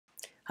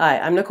Hi,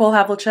 I'm Nicole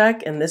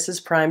Havlicek, and this is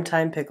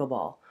PrimeTime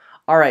Pickleball.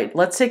 Alright,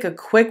 let's take a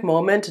quick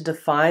moment to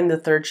define the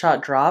third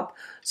shot drop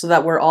so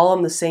that we're all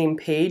on the same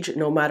page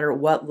no matter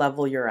what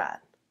level you're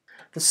at.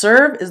 The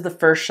serve is the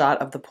first shot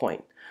of the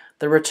point.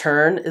 The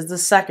return is the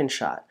second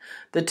shot.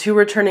 The two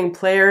returning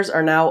players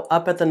are now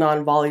up at the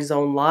non-volley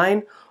zone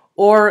line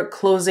or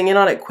closing in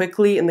on it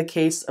quickly in the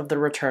case of the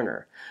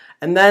returner.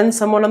 And then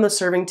someone on the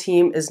serving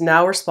team is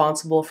now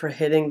responsible for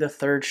hitting the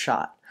third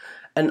shot.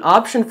 An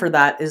option for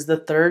that is the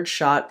third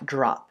shot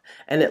drop,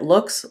 and it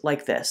looks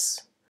like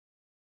this.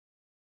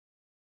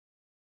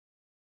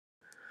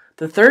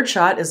 The third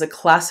shot is a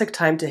classic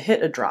time to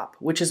hit a drop,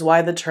 which is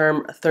why the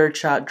term third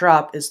shot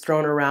drop is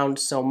thrown around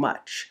so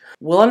much.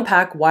 We'll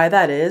unpack why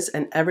that is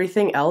and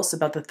everything else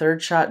about the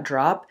third shot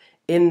drop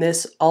in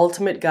this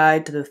ultimate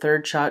guide to the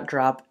third shot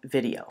drop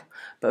video.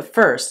 But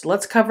first,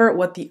 let's cover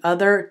what the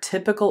other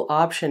typical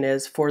option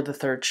is for the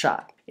third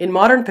shot. In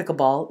modern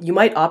pickleball, you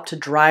might opt to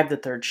drive the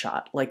third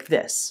shot, like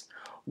this.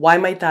 Why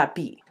might that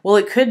be? Well,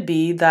 it could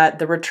be that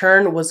the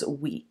return was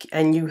weak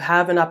and you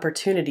have an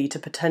opportunity to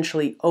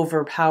potentially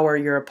overpower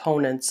your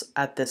opponents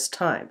at this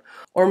time.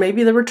 Or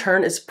maybe the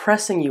return is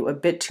pressing you a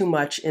bit too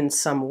much in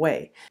some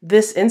way.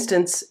 This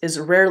instance is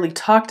rarely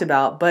talked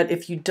about, but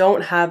if you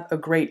don't have a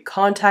great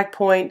contact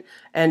point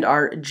and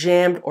are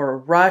jammed or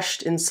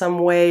rushed in some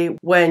way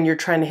when you're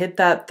trying to hit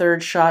that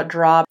third shot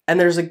drop, and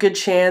there's a good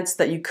chance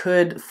that you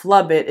could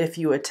flub it if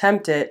you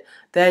attempt it,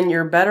 then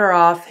you're better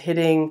off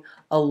hitting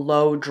a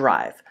low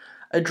drive.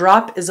 A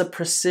drop is a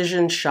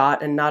precision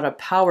shot and not a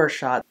power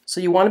shot, so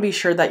you want to be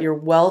sure that you're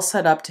well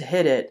set up to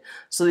hit it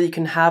so that you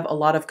can have a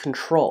lot of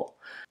control.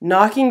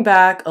 Knocking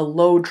back a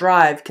low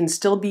drive can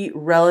still be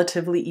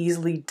relatively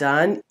easily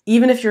done,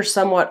 even if you're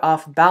somewhat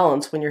off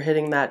balance when you're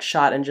hitting that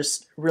shot and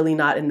just really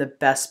not in the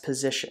best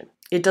position.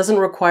 It doesn't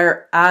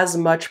require as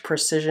much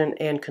precision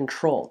and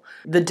control.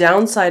 The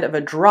downside of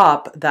a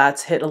drop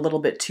that's hit a little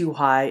bit too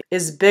high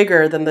is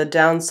bigger than the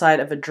downside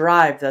of a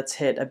drive that's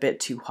hit a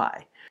bit too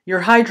high.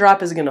 Your high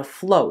drop is going to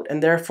float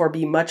and therefore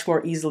be much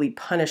more easily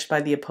punished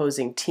by the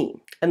opposing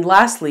team. And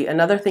lastly,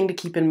 another thing to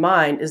keep in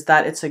mind is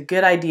that it's a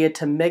good idea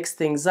to mix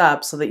things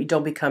up so that you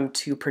don't become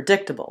too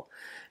predictable.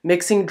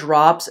 Mixing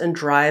drops and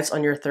drives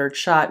on your third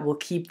shot will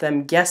keep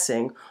them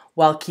guessing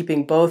while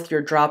keeping both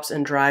your drops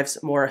and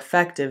drives more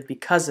effective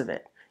because of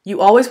it. You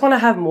always want to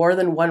have more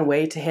than one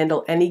way to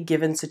handle any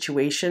given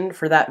situation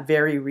for that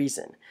very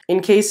reason.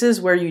 In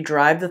cases where you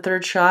drive the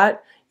third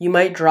shot, you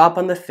might drop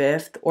on the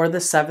fifth or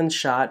the seventh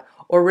shot,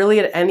 or really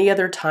at any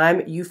other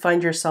time you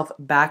find yourself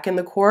back in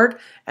the court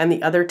and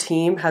the other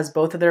team has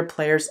both of their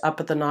players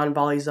up at the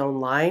non-volley zone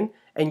line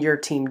and your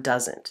team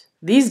doesn't.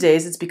 These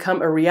days, it's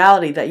become a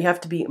reality that you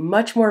have to be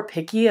much more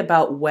picky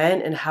about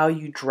when and how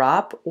you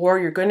drop, or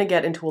you're going to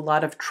get into a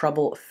lot of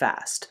trouble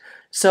fast.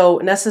 So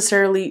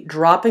necessarily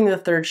dropping the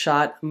third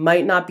shot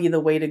might not be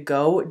the way to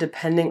go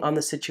depending on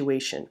the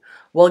situation.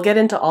 We'll get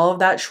into all of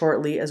that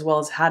shortly, as well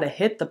as how to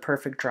hit the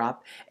perfect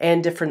drop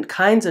and different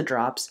kinds of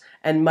drops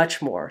and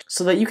much more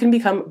so that you can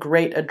become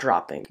great at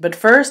dropping. But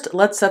first,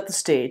 let's set the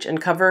stage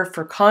and cover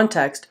for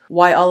context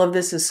why all of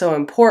this is so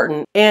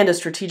important and a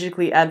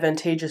strategically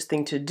advantageous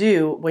thing to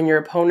do when your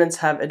opponents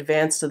have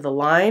advanced to the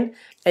line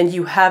and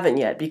you haven't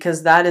yet,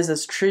 because that is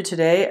as true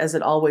today as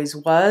it always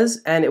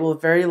was, and it will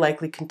very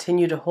likely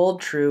continue to hold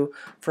true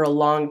for a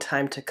long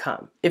time to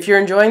come. If you're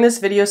enjoying this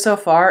video so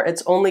far,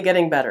 it's only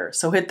getting better,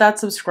 so hit that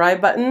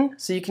subscribe button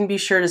so you can be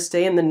sure to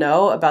stay in the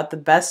know about the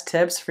best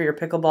tips for your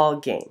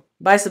pickleball game.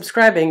 By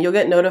subscribing, you'll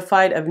get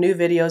notified of new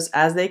videos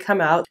as they come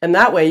out, and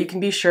that way you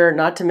can be sure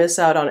not to miss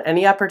out on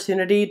any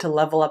opportunity to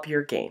level up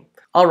your game.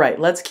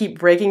 Alright, let's keep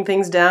breaking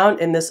things down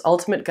in this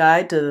ultimate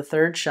guide to the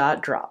third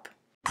shot drop.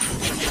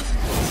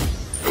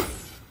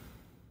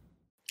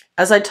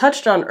 As I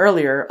touched on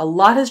earlier, a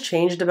lot has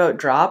changed about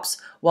drops,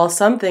 while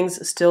some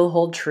things still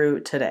hold true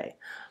today.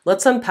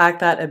 Let's unpack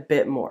that a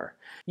bit more.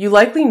 You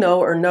likely know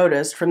or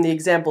noticed from the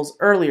examples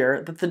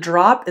earlier that the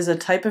drop is a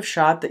type of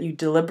shot that you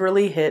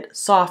deliberately hit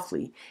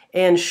softly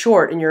and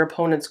short in your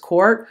opponent's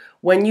court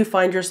when you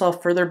find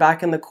yourself further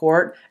back in the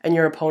court and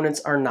your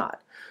opponents are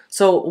not.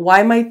 So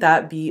why might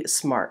that be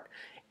smart?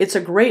 It's a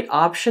great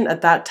option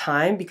at that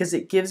time because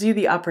it gives you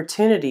the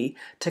opportunity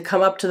to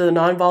come up to the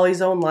non-volley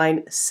zone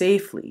line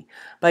safely.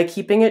 By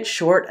keeping it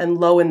short and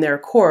low in their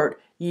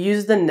court, you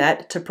use the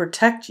net to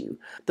protect you.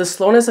 The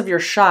slowness of your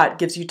shot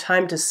gives you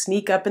time to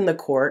sneak up in the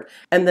court,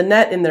 and the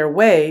net in their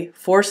way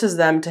forces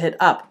them to hit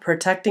up,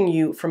 protecting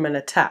you from an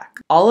attack.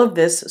 All of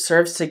this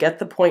serves to get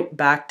the point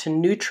back to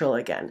neutral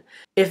again.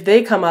 If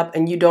they come up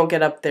and you don't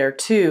get up there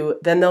too,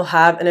 then they'll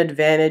have an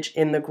advantage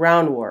in the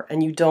ground war,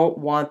 and you don't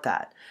want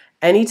that.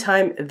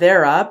 Anytime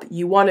they're up,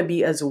 you want to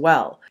be as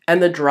well,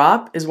 and the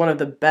drop is one of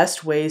the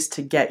best ways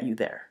to get you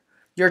there.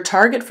 Your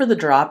target for the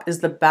drop is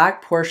the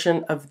back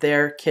portion of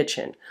their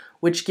kitchen,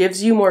 which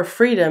gives you more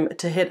freedom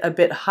to hit a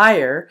bit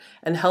higher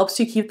and helps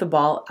you keep the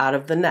ball out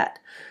of the net.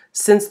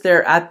 Since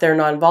they're at their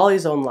non-volley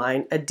zone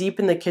line, a deep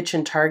in the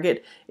kitchen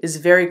target is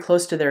very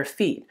close to their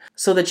feet,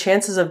 so the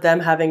chances of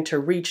them having to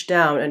reach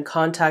down and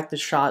contact the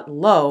shot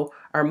low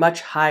are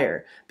much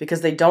higher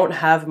because they don't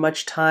have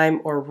much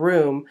time or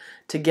room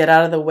to get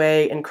out of the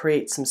way and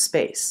create some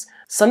space.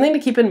 Something to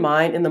keep in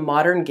mind in the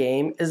modern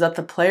game is that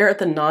the player at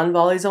the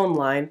non-volley zone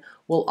line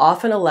will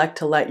often elect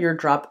to let your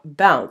drop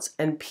bounce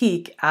and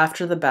peak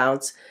after the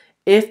bounce.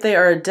 If they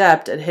are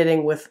adept at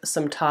hitting with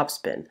some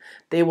topspin,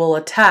 they will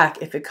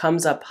attack if it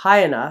comes up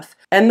high enough,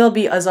 and they'll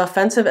be as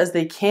offensive as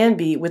they can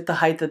be with the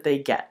height that they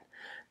get.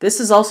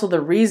 This is also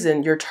the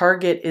reason your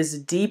target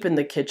is deep in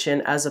the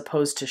kitchen as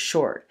opposed to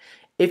short.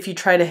 If you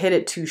try to hit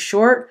it too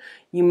short,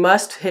 you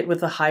must hit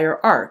with a higher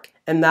arc,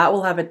 and that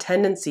will have a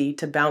tendency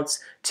to bounce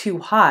too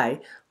high,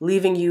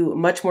 leaving you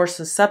much more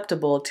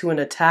susceptible to an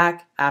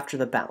attack after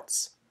the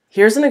bounce.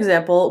 Here's an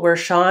example where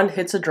Sean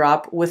hits a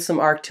drop with some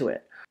arc to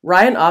it.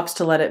 Ryan opts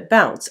to let it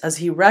bounce as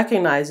he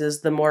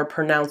recognizes the more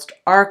pronounced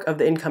arc of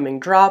the incoming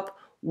drop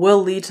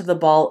will lead to the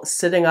ball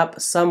sitting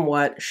up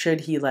somewhat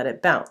should he let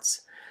it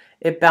bounce.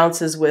 It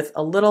bounces with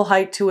a little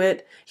height to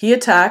it. He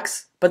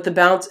attacks, but the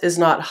bounce is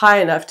not high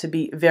enough to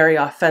be very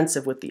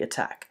offensive with the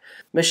attack.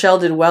 Michelle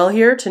did well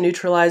here to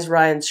neutralize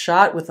Ryan's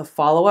shot with a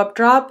follow-up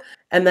drop,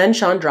 and then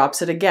Sean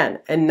drops it again,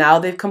 and now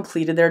they've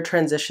completed their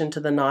transition to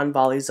the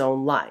non-volley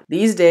zone line.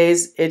 These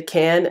days, it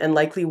can and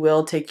likely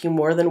will take you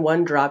more than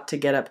one drop to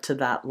get up to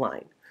that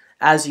line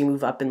as you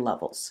move up in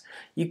levels.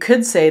 You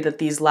could say that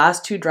these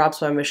last two drops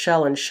by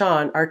Michelle and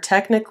Sean are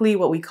technically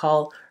what we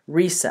call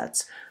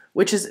resets,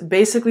 which is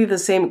basically the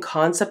same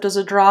concept as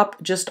a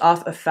drop, just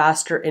off a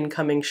faster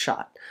incoming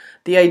shot.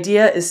 The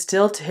idea is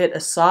still to hit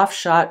a soft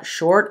shot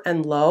short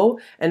and low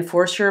and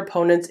force your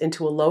opponents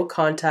into a low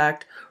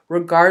contact,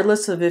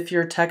 regardless of if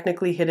you're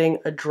technically hitting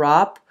a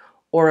drop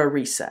or a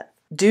reset.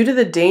 Due to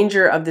the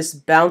danger of this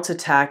bounce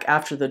attack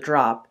after the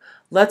drop,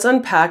 let's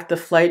unpack the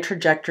flight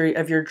trajectory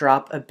of your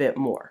drop a bit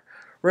more.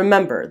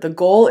 Remember, the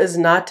goal is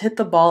not to hit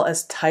the ball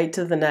as tight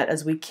to the net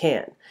as we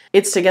can.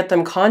 It's to get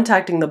them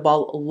contacting the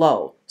ball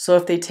low. So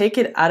if they take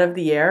it out of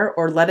the air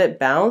or let it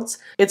bounce,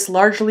 it's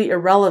largely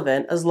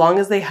irrelevant as long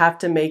as they have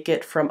to make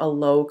it from a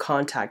low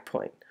contact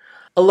point.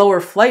 A lower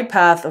flight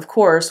path, of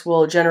course,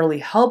 will generally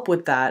help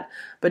with that,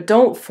 but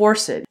don't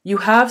force it. You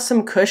have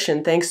some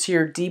cushion thanks to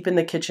your deep in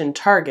the kitchen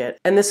target,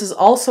 and this is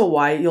also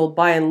why you'll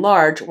by and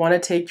large want to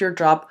take your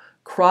drop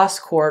cross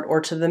court or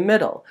to the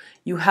middle.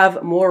 You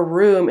have more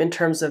room in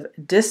terms of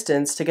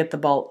distance to get the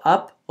ball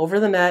up over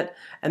the net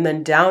and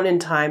then down in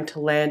time to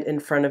land in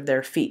front of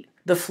their feet.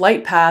 The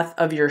flight path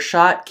of your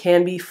shot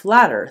can be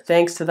flatter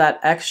thanks to that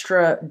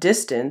extra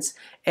distance,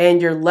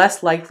 and you're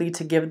less likely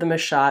to give them a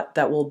shot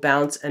that will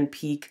bounce and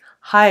peak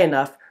high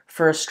enough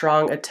for a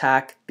strong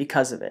attack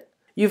because of it.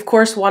 You of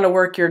course want to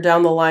work your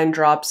down the line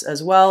drops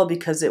as well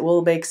because it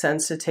will make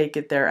sense to take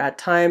it there at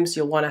times.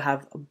 You'll want to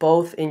have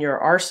both in your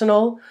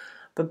arsenal,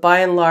 but by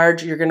and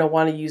large you're going to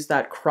want to use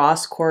that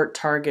cross court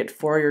target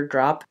for your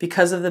drop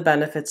because of the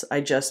benefits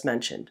I just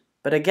mentioned.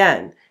 But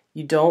again,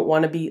 you don't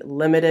want to be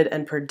limited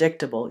and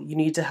predictable. You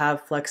need to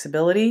have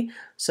flexibility,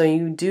 so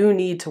you do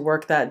need to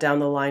work that down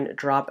the line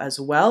drop as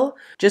well.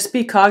 Just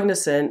be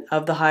cognizant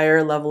of the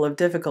higher level of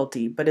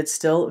difficulty, but it's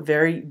still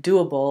very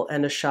doable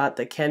and a shot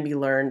that can be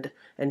learned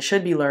and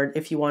should be learned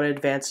if you want to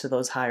advance to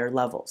those higher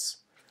levels.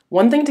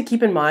 One thing to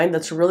keep in mind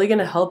that's really going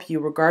to help you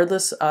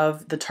regardless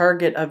of the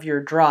target of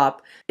your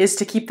drop is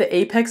to keep the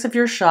apex of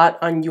your shot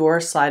on your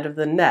side of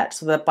the net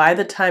so that by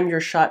the time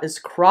your shot is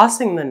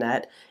crossing the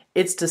net,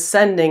 it's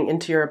descending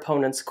into your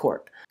opponent's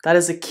court. That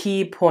is a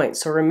key point,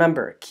 so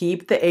remember,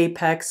 keep the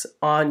apex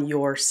on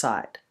your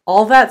side.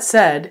 All that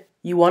said,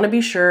 you want to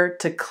be sure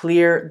to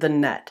clear the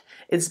net.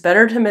 It's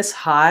better to miss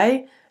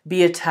high,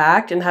 be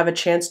attacked, and have a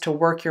chance to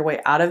work your way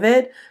out of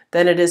it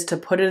than it is to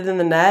put it in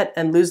the net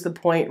and lose the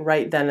point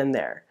right then and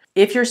there.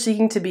 If you're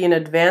seeking to be an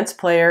advanced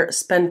player,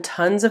 spend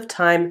tons of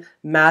time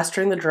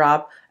mastering the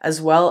drop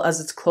as well as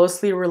its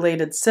closely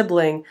related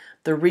sibling,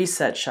 the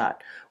reset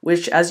shot,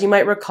 which, as you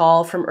might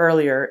recall from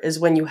earlier, is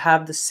when you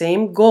have the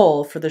same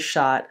goal for the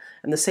shot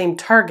and the same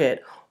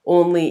target,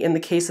 only in the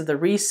case of the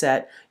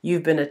reset,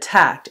 you've been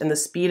attacked and the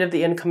speed of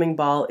the incoming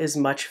ball is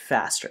much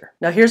faster.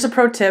 Now here's a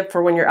pro tip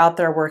for when you're out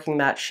there working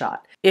that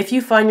shot. If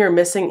you find you're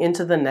missing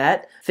into the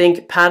net,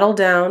 think paddle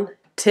down,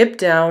 tip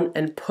down,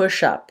 and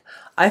push up.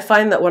 I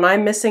find that when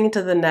I'm missing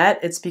into the net,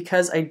 it's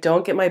because I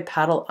don't get my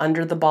paddle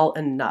under the ball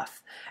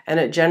enough. And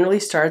it generally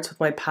starts with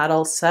my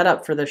paddle set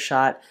up for the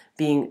shot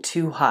being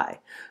too high.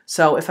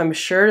 So if I'm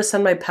sure to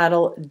send my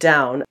paddle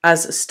down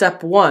as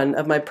step one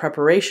of my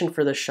preparation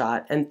for the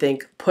shot and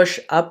think push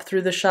up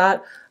through the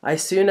shot, I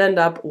soon end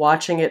up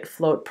watching it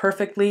float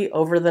perfectly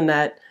over the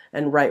net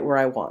and right where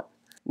I want.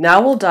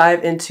 Now we'll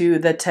dive into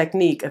the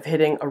technique of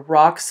hitting a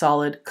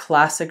rock-solid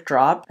classic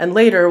drop, and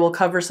later we'll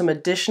cover some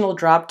additional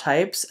drop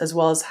types as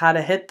well as how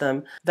to hit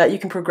them that you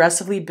can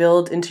progressively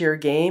build into your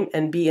game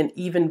and be an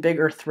even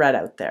bigger threat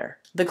out there.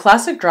 The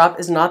classic drop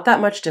is not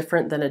that much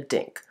different than a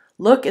dink.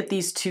 Look at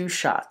these two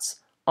shots.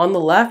 On the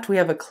left we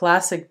have a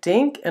classic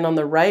dink and on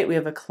the right we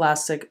have a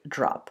classic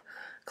drop.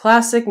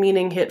 Classic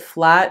meaning hit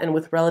flat and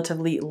with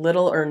relatively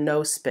little or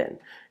no spin.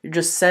 You're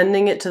just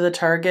sending it to the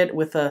target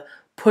with a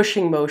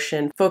pushing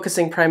motion,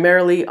 focusing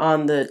primarily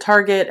on the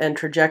target and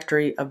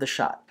trajectory of the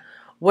shot.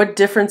 What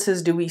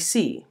differences do we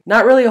see?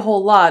 Not really a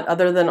whole lot,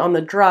 other than on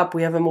the drop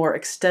we have a more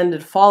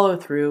extended follow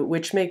through,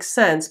 which makes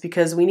sense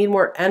because we need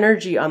more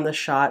energy on the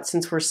shot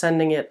since we're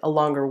sending it a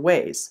longer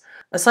ways.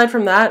 Aside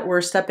from that,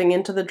 we're stepping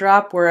into the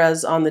drop,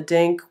 whereas on the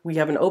dink we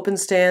have an open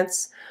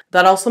stance.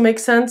 That also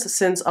makes sense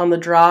since on the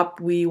drop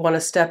we want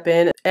to step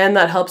in, and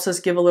that helps us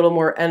give a little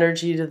more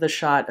energy to the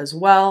shot as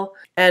well.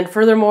 And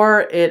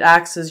furthermore, it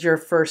acts as your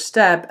first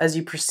step as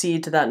you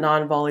proceed to that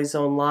non-volley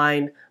zone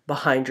line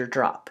behind your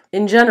drop.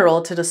 In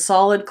general, to hit a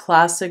solid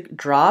classic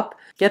drop,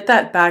 get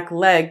that back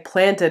leg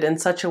planted in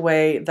such a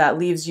way that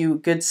leaves you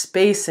good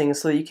spacing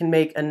so that you can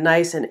make a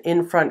nice and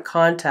in-front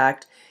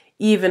contact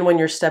even when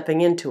you're stepping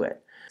into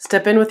it.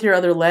 Step in with your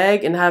other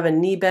leg and have a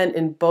knee bend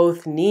in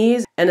both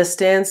knees and a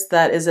stance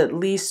that is at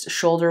least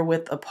shoulder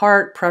width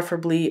apart,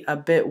 preferably a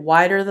bit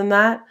wider than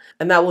that,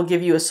 and that will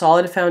give you a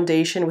solid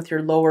foundation with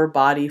your lower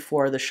body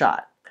for the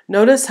shot.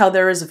 Notice how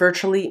there is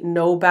virtually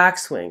no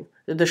backswing.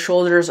 The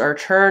shoulders are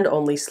turned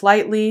only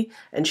slightly,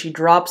 and she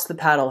drops the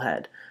paddle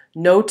head.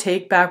 No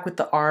take back with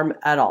the arm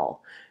at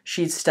all.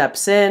 She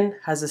steps in,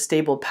 has a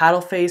stable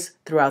paddle face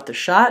throughout the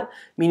shot,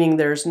 meaning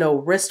there's no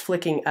wrist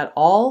flicking at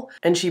all,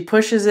 and she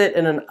pushes it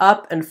in an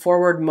up and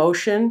forward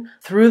motion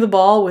through the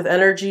ball with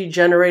energy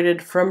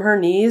generated from her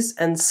knees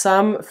and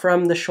some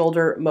from the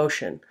shoulder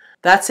motion.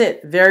 That's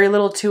it. Very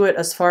little to it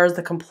as far as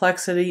the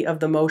complexity of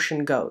the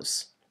motion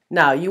goes.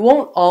 Now, you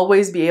won't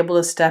always be able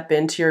to step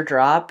into your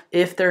drop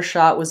if their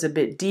shot was a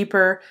bit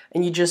deeper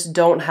and you just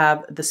don't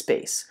have the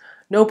space.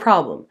 No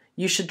problem.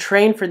 You should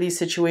train for these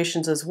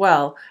situations as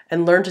well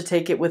and learn to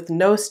take it with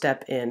no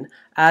step in,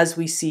 as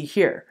we see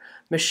here.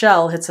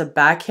 Michelle hits a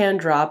backhand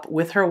drop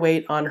with her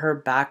weight on her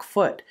back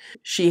foot.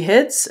 She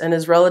hits and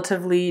is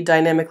relatively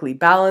dynamically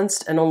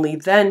balanced and only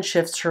then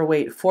shifts her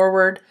weight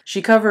forward.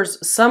 She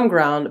covers some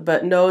ground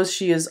but knows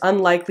she is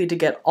unlikely to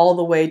get all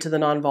the way to the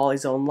non-volley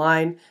zone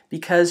line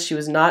because she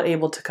was not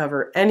able to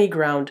cover any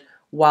ground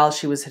while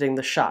she was hitting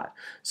the shot.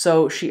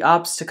 So she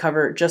opts to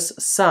cover just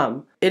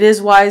some. It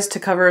is wise to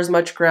cover as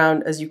much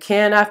ground as you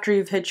can after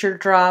you've hit your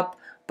drop,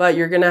 but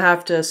you're going to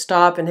have to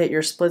stop and hit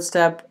your split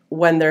step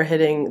when they're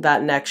hitting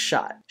that next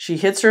shot. She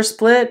hits her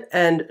split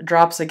and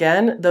drops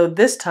again, though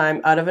this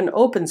time out of an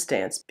open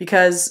stance,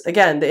 because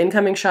again, the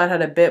incoming shot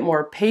had a bit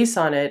more pace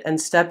on it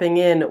and stepping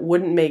in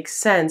wouldn't make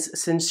sense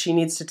since she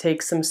needs to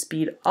take some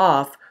speed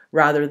off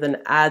rather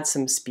than add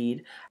some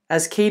speed,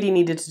 as Katie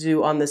needed to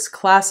do on this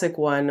classic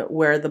one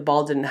where the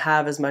ball didn't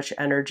have as much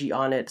energy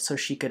on it so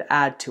she could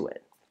add to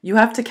it. You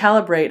have to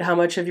calibrate how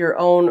much of your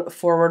own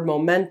forward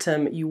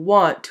momentum you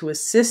want to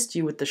assist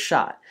you with the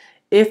shot.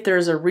 If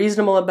there's a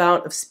reasonable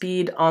amount of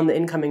speed on the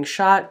incoming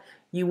shot,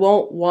 you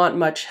won't want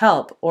much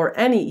help, or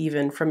any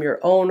even, from your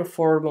own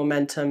forward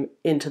momentum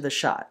into the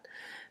shot.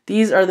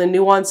 These are the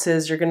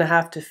nuances you're going to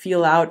have to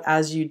feel out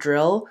as you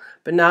drill,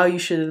 but now you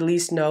should at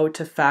least know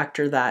to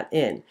factor that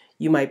in.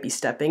 You might be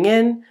stepping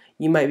in,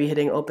 you might be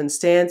hitting open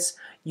stance,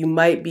 you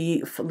might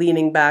be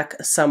leaning back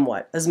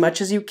somewhat. As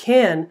much as you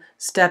can,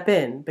 step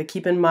in, but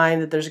keep in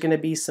mind that there's going to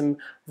be some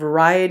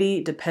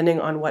variety depending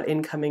on what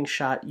incoming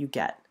shot you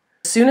get.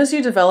 As soon as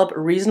you develop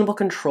reasonable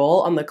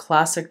control on the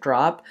classic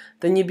drop,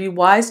 then you'd be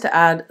wise to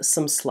add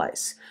some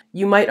slice.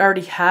 You might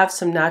already have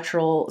some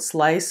natural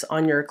slice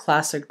on your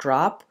classic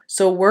drop,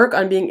 so work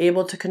on being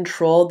able to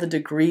control the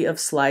degree of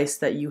slice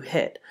that you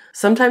hit.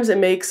 Sometimes it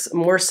makes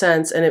more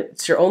sense and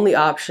it's your only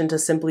option to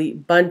simply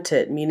bunt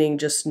it, meaning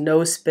just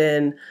no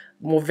spin,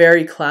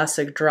 very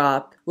classic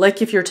drop,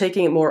 like if you're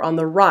taking it more on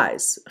the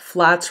rise.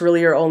 Flat's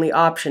really your only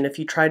option. If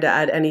you try to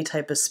add any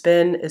type of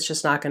spin, it's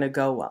just not going to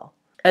go well.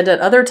 And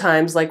at other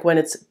times, like when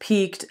it's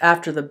peaked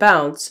after the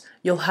bounce,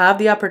 you'll have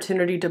the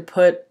opportunity to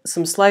put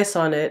some slice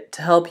on it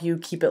to help you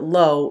keep it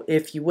low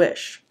if you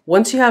wish.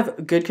 Once you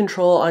have good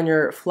control on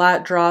your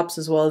flat drops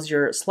as well as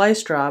your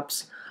slice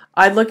drops,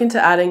 I'd look into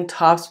adding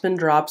topspin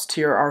drops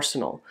to your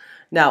arsenal.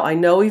 Now, I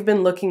know we've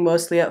been looking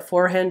mostly at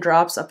forehand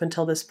drops up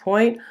until this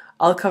point.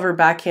 I'll cover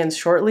backhands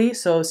shortly,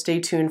 so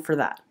stay tuned for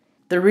that.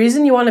 The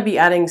reason you want to be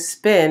adding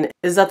spin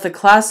is that the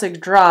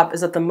classic drop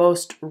is at the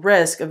most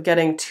risk of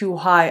getting too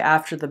high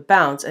after the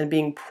bounce and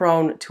being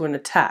prone to an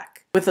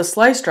attack. With a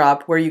slice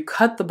drop, where you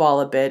cut the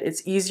ball a bit,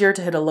 it's easier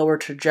to hit a lower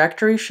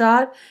trajectory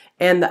shot,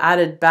 and the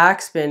added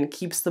backspin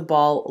keeps the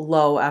ball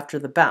low after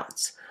the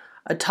bounce.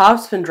 A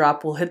topspin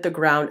drop will hit the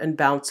ground and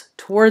bounce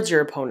towards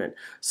your opponent,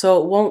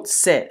 so it won't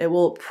sit, it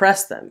will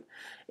press them.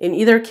 In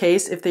either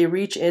case, if they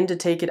reach in to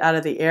take it out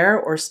of the air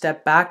or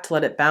step back to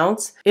let it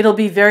bounce, it'll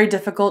be very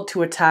difficult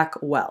to attack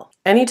well.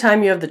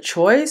 Anytime you have the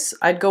choice,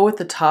 I'd go with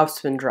the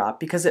topspin drop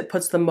because it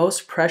puts the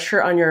most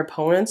pressure on your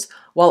opponents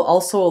while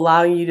also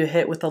allowing you to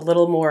hit with a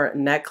little more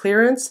net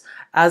clearance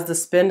as the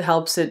spin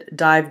helps it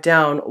dive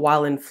down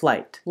while in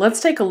flight.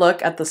 Let's take a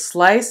look at the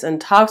slice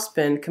and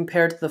topspin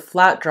compared to the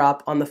flat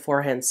drop on the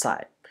forehand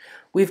side.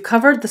 We've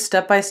covered the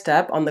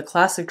step-by-step on the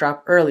classic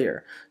drop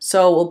earlier,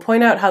 so we'll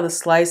point out how the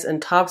slice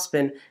and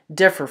topspin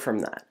differ from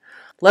that.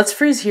 Let's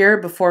freeze here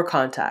before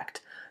contact.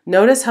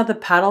 Notice how the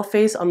paddle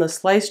face on the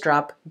slice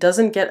drop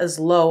doesn't get as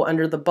low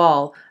under the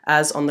ball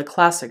as on the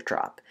classic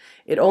drop.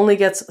 It only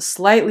gets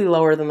slightly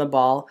lower than the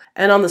ball,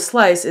 and on the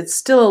slice it's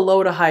still a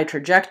low to high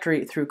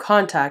trajectory through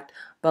contact,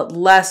 but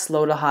less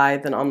low to high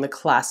than on the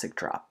classic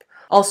drop.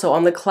 Also,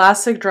 on the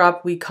classic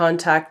drop, we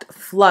contact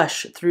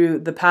flush through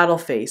the paddle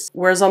face,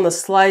 whereas on the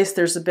slice,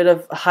 there's a bit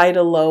of high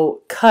to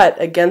low cut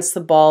against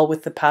the ball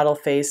with the paddle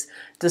face,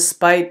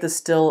 despite the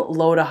still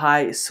low to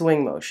high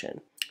swing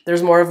motion.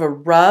 There's more of a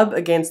rub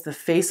against the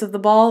face of the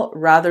ball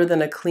rather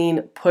than a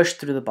clean push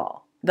through the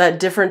ball. That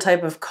different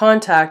type of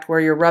contact where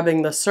you're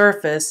rubbing the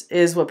surface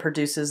is what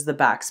produces the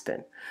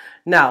backspin.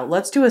 Now,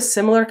 let's do a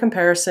similar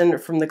comparison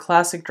from the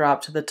classic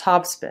drop to the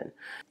topspin.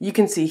 You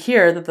can see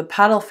here that the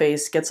paddle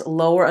face gets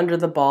lower under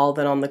the ball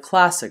than on the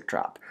classic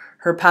drop.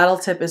 Her paddle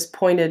tip is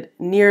pointed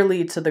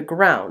nearly to the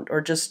ground,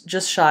 or just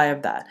shy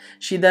of that.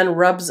 She then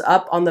rubs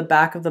up on the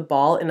back of the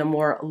ball in a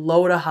more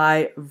low to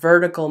high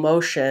vertical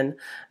motion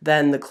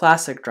than the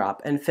classic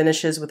drop, and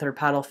finishes with her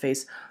paddle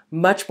face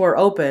much more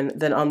open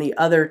than on the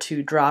other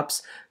two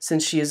drops,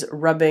 since she is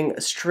rubbing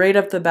straight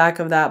up the back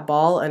of that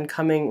ball and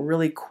coming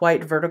really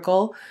quite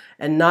vertical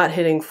and not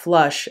hitting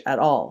flush at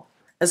all.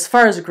 As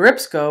far as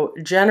grips go,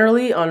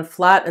 generally on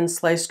flat and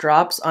slice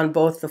drops on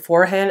both the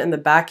forehand and the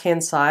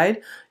backhand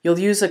side, you'll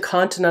use a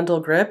continental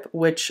grip,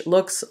 which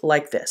looks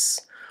like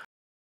this.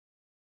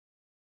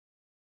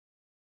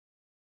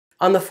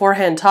 On the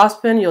forehand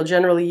topspin, you'll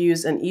generally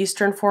use an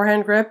Eastern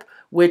forehand grip,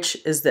 which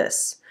is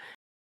this.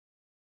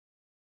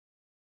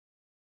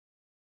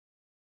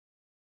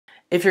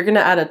 If you're going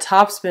to add a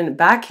topspin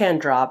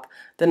backhand drop,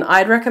 then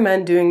I'd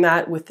recommend doing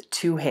that with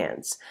two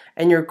hands,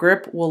 and your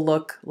grip will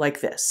look like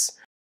this.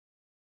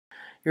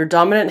 Your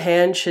dominant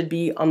hand should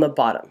be on the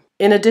bottom.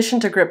 In addition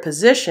to grip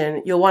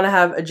position, you'll want to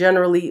have a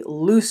generally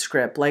loose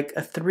grip, like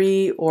a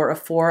 3 or a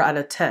 4 out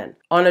of 10.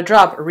 On a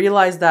drop,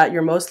 realize that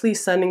you're mostly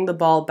sending the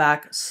ball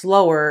back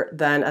slower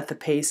than at the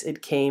pace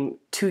it came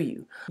to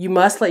you. You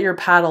must let your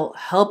paddle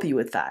help you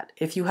with that.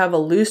 If you have a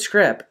loose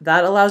grip,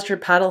 that allows your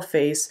paddle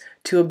face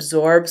to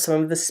absorb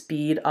some of the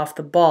speed off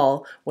the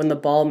ball when the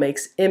ball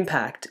makes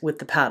impact with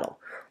the paddle.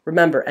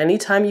 Remember,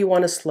 anytime you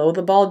want to slow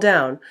the ball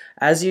down,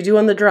 as you do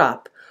on the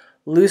drop,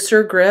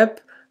 looser grip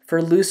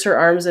for looser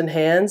arms and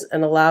hands,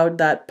 and allowed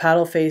that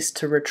paddle face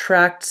to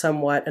retract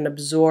somewhat and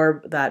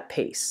absorb that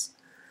pace.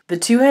 The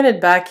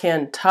two-handed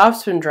backhand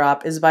topspin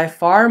drop is by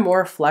far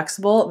more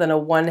flexible than a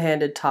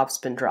one-handed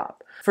topspin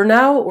drop. For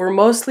now, we're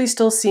mostly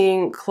still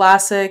seeing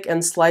classic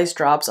and slice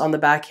drops on the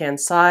backhand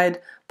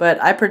side,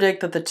 but I predict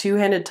that the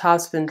two-handed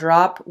topspin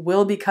drop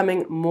will be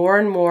coming more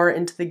and more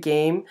into the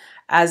game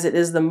as it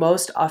is the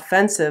most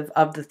offensive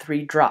of the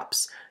three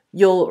drops.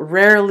 You'll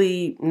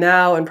rarely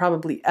now and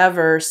probably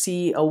ever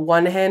see a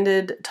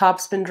one-handed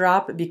topspin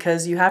drop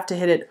because you have to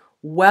hit it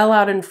well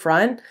out in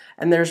front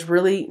and there's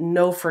really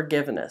no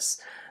forgiveness.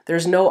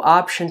 There's no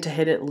option to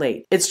hit it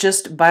late. It's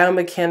just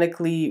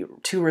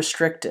biomechanically too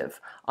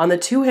restrictive. On the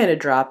two-handed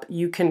drop,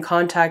 you can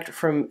contact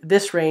from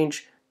this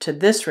range to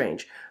this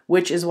range,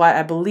 which is why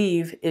I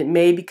believe it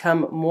may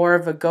become more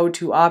of a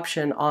go-to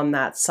option on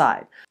that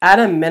side. At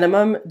a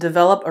minimum,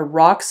 develop a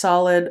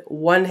rock-solid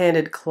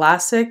one-handed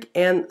classic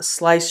and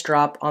slice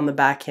drop on the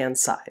backhand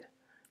side.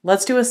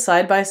 Let's do a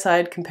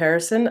side-by-side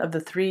comparison of the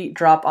three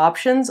drop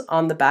options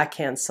on the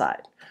backhand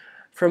side.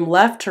 From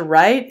left to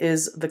right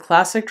is the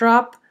classic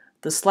drop,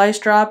 the slice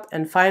drop,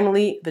 and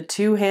finally the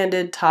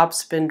two-handed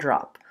topspin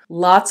drop.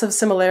 Lots of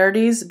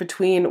similarities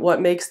between what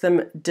makes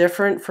them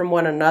different from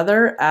one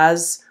another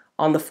as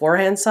on the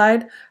forehand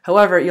side.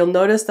 However, you'll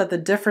notice that the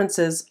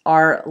differences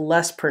are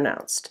less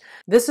pronounced.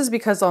 This is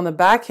because on the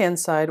backhand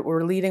side,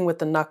 we're leading with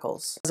the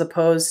knuckles, as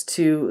opposed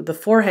to the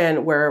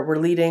forehand where we're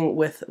leading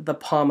with the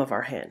palm of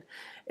our hand.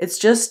 It's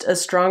just a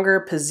stronger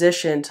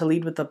position to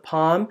lead with the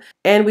palm,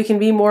 and we can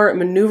be more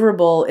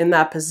maneuverable in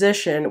that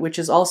position, which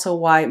is also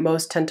why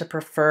most tend to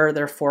prefer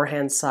their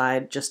forehand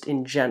side just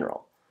in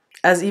general.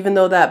 As even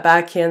though that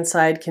backhand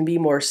side can be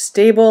more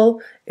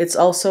stable, it's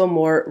also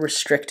more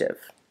restrictive.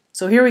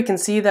 So here we can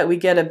see that we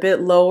get a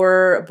bit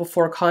lower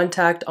before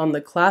contact on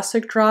the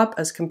classic drop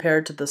as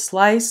compared to the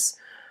slice,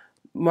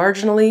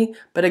 marginally,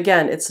 but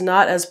again, it's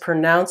not as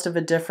pronounced of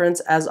a difference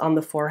as on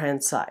the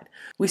forehand side.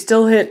 We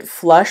still hit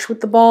flush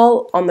with the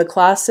ball on the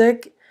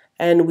classic,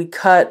 and we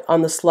cut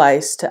on the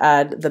slice to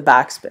add the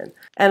backspin.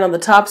 And on the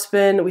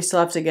topspin, we still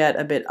have to get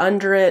a bit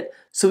under it,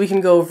 so we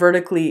can go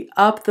vertically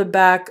up the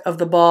back of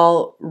the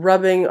ball,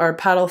 rubbing our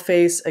paddle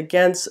face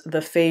against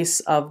the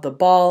face of the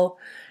ball,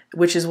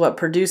 which is what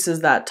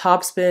produces that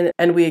topspin,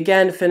 and we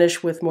again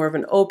finish with more of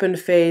an open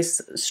face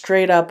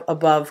straight up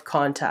above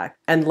contact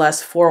and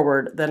less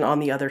forward than on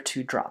the other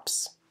two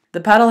drops.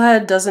 The paddle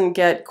head doesn't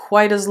get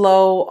quite as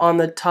low on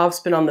the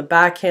topspin on the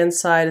backhand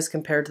side as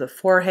compared to the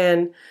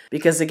forehand,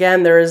 because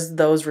again there is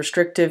those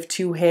restrictive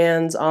two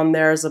hands on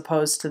there as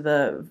opposed to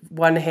the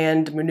one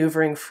hand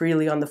maneuvering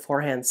freely on the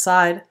forehand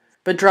side.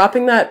 But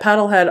dropping that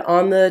paddle head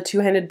on the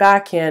two-handed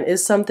backhand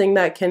is something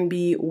that can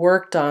be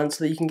worked on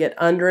so that you can get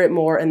under it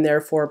more and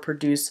therefore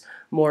produce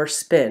more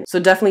spin. So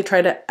definitely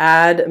try to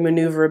add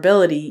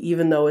maneuverability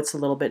even though it's a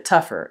little bit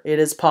tougher. It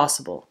is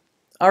possible.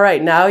 All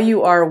right, now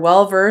you are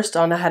well versed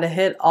on how to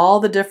hit all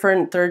the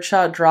different third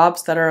shot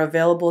drops that are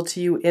available to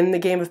you in the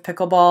game of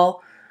pickleball,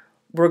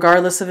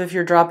 regardless of if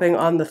you're dropping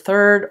on the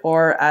third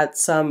or at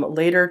some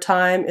later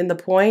time in the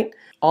point.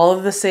 All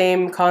of the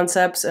same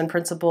concepts and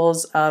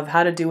principles of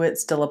how to do it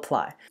still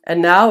apply.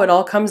 And now it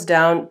all comes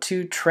down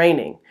to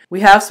training. We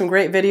have some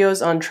great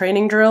videos on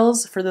training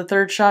drills for the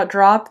third shot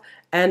drop,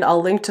 and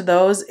I'll link to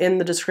those in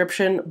the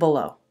description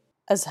below.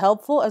 As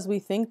helpful as we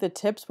think the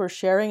tips we're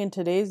sharing in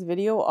today's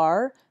video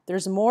are,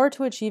 there's more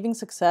to achieving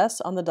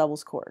success on the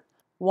doubles court.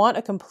 Want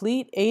a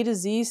complete A to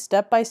Z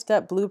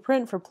step-by-step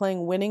blueprint for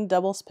playing winning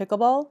doubles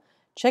pickleball?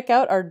 Check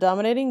out our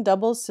dominating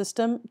doubles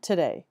system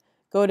today.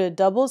 Go to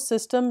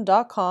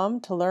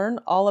doublesystem.com to learn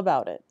all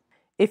about it.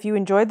 If you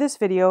enjoyed this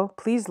video,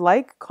 please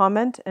like,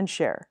 comment, and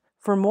share.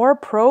 For more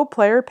pro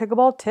player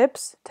pickleball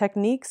tips,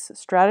 techniques,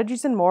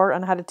 strategies, and more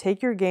on how to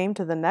take your game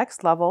to the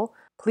next level,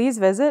 please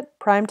visit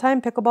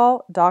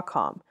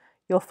primetimepickleball.com.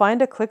 You'll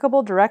find a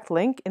clickable direct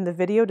link in the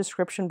video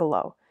description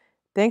below.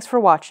 Thanks for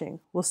watching.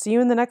 We'll see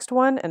you in the next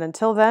one, and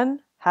until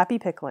then, happy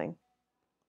pickling.